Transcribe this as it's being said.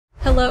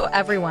Hello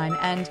everyone,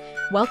 and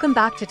welcome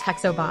back to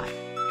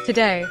TexoBot.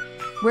 Today,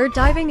 we're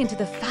diving into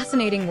the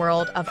fascinating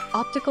world of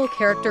Optical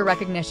Character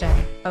Recognition,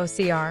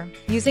 OCR,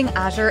 using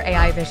Azure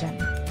AI Vision.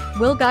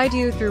 We'll guide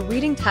you through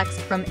reading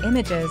text from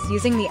images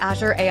using the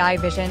Azure AI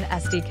Vision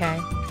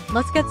SDK.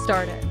 Let's get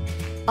started.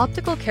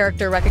 Optical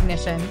Character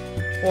Recognition,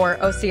 or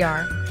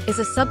OCR, is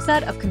a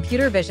subset of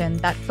computer vision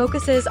that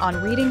focuses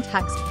on reading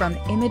text from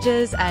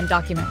images and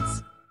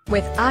documents.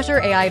 With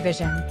Azure AI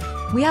Vision,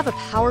 we have a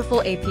powerful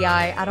API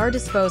at our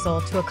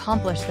disposal to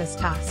accomplish this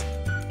task.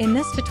 In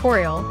this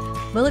tutorial,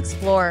 we'll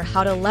explore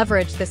how to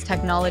leverage this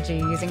technology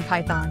using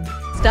Python.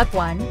 Step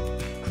 1.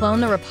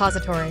 Clone the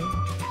repository.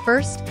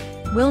 First,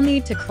 we'll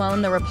need to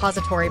clone the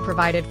repository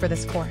provided for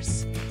this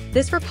course.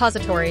 This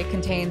repository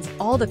contains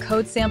all the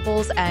code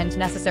samples and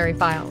necessary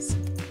files.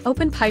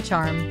 Open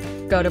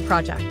PyCharm, go to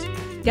Project.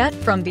 Get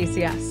from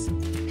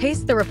VCS.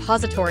 Paste the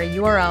repository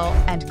URL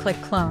and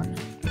click Clone.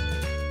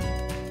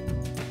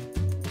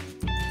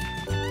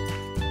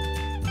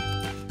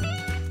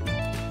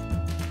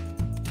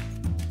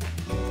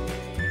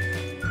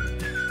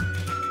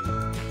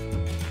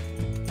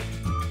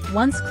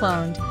 Once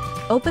cloned,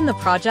 open the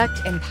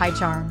project in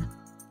PyCharm.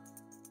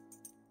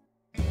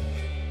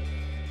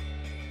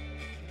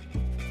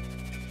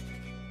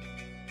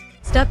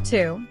 Step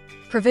 2.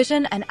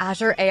 Provision an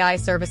Azure AI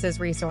Services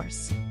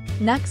resource.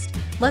 Next,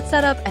 let's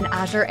set up an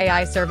Azure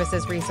AI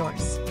Services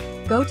resource.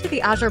 Go to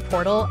the Azure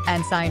portal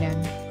and sign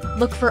in.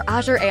 Look for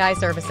Azure AI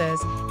Services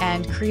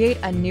and create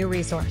a new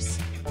resource.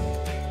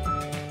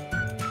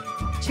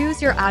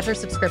 Choose your Azure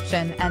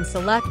subscription and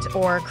select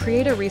or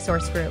create a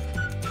resource group.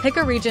 Pick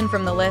a region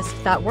from the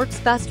list that works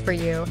best for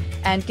you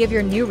and give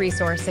your new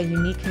resource a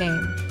unique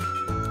name.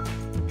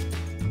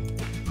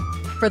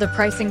 For the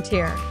pricing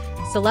tier,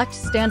 select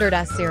Standard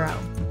S0.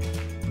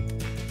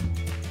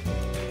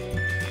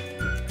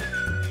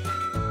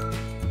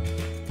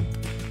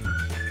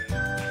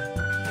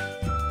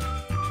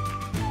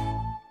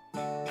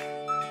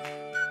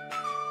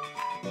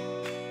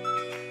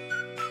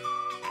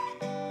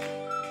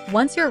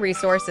 Once your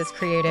resource is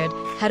created,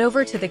 head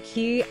over to the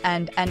key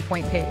and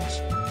endpoint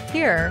page.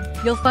 Here,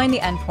 you'll find the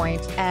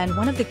endpoint and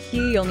one of the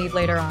key you'll need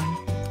later on.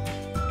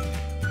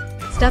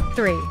 Step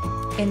 3.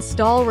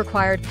 Install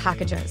required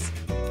packages.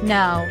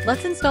 Now,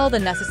 let's install the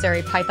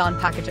necessary Python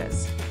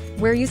packages.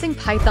 We're using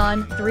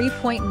Python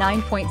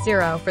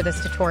 3.9.0 for this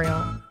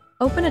tutorial.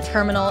 Open a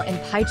terminal in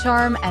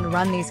PyCharm and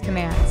run these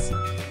commands.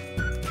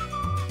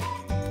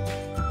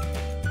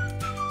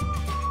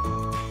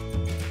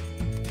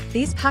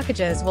 These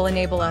packages will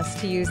enable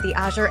us to use the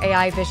Azure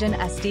AI Vision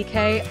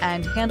SDK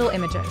and handle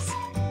images.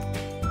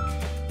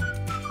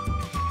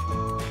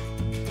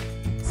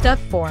 Step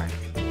 4.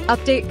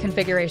 Update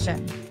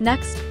configuration.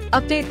 Next,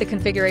 update the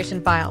configuration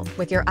file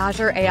with your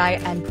Azure AI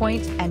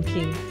endpoint and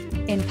key.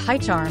 In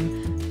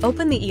PyCharm,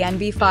 open the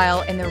env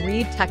file in the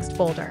read text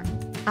folder.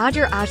 Add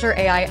your Azure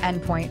AI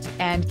endpoint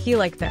and key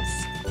like this.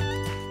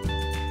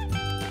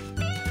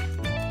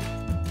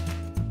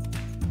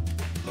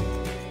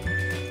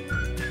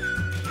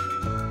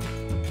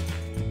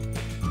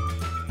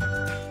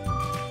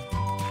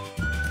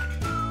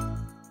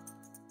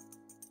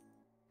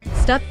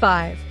 Step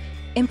 5.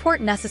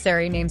 Import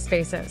necessary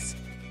namespaces.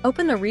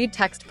 Open the read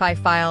text py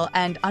file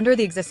and under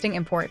the existing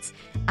imports,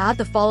 add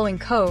the following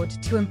code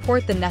to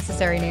import the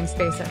necessary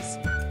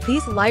namespaces.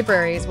 These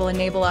libraries will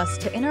enable us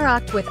to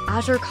interact with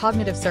Azure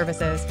Cognitive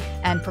Services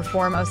and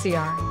perform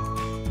OCR.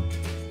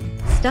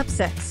 Step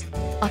 6.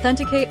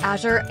 Authenticate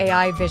Azure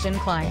AI Vision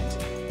Client.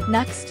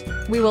 Next,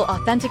 we will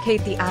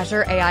authenticate the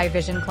Azure AI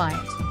Vision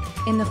Client.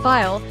 In the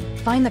file,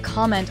 find the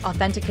comment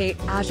Authenticate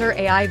Azure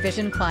AI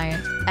Vision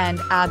Client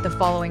and add the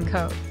following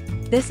code.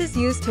 This is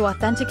used to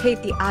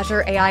authenticate the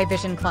Azure AI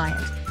Vision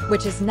Client,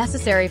 which is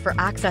necessary for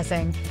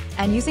accessing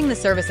and using the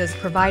services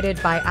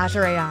provided by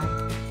Azure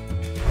AI.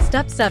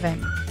 Step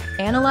 7.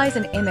 Analyze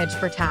an image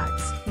for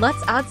tags.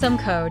 Let's add some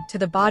code to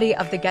the body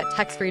of the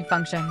getTextRead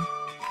function.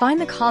 Find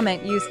the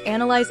comment use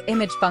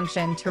AnalyzeImage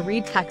function to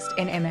read text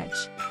in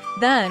image.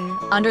 Then,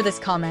 under this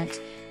comment,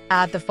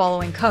 add the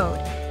following code,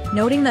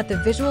 noting that the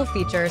visual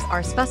features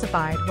are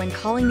specified when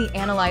calling the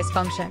analyze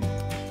function.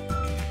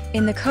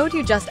 In the code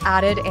you just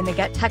added in the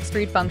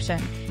getTextRead function,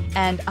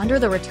 and under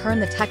the return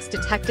the text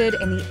detected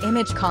in the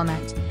image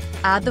comment,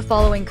 add the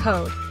following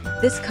code.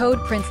 This code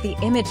prints the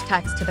image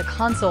text to the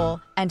console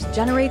and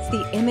generates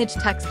the image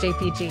text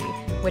JPG,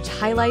 which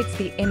highlights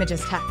the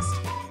image's text.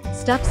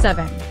 Step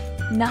 7.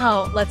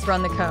 Now let's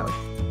run the code.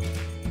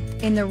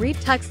 In the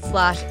read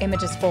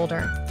text/images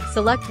folder,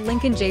 select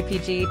Lincoln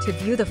JPG to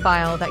view the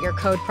file that your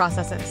code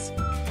processes.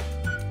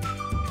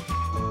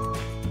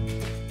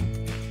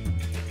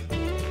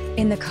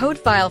 In the code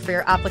file for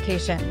your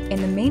application,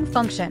 in the main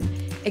function,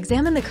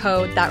 examine the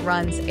code that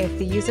runs if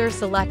the user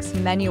selects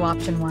menu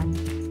option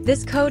 1.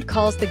 This code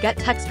calls the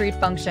getTextRead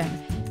function,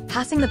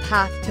 passing the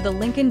path to the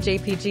Lincoln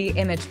JPG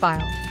image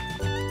file.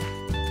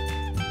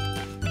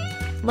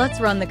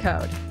 Let's run the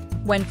code.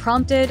 When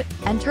prompted,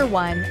 enter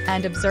 1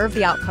 and observe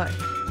the output,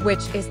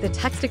 which is the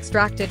text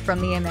extracted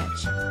from the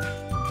image.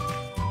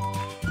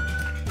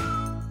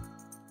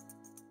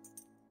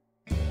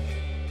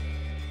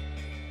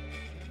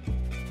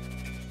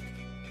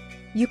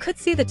 You could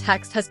see the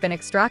text has been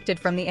extracted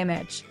from the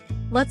image.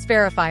 Let's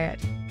verify it.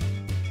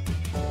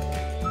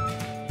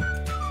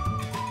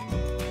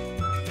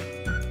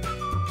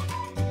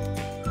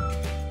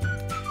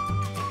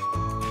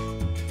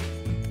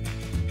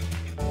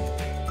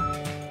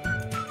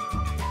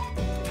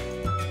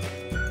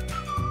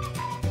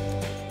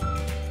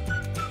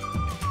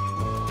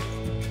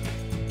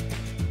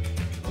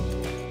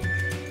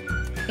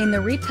 In the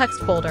Read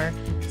Text folder,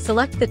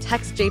 select the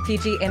text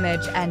JPG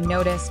image and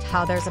notice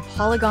how there's a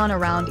polygon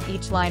around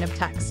each line of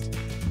text.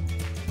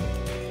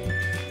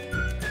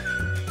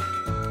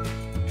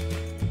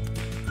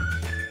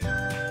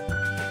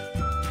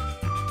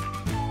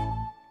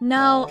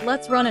 Now,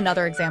 let's run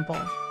another example.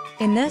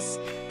 In this,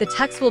 the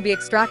text will be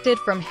extracted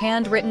from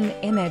handwritten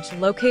image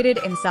located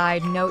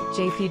inside Note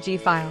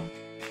JPG file.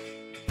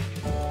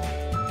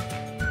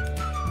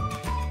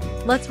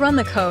 Let's run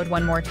the code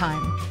one more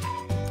time.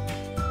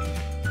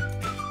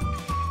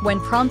 When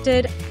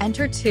prompted,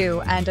 enter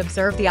 2 and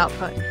observe the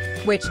output,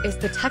 which is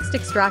the text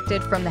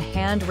extracted from the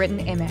handwritten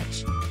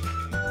image.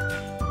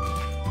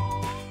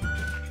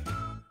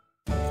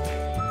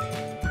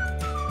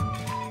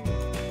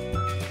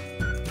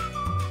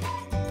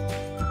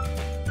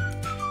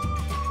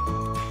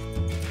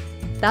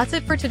 That's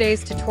it for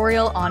today's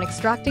tutorial on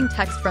extracting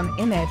text from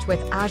image with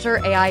Azure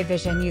AI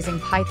Vision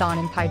using Python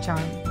and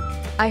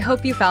PyCharm. I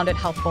hope you found it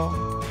helpful.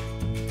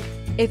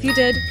 If you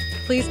did,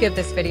 please give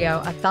this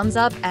video a thumbs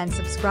up and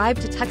subscribe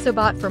to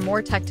TexoBot for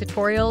more tech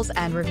tutorials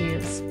and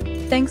reviews.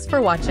 Thanks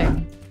for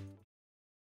watching.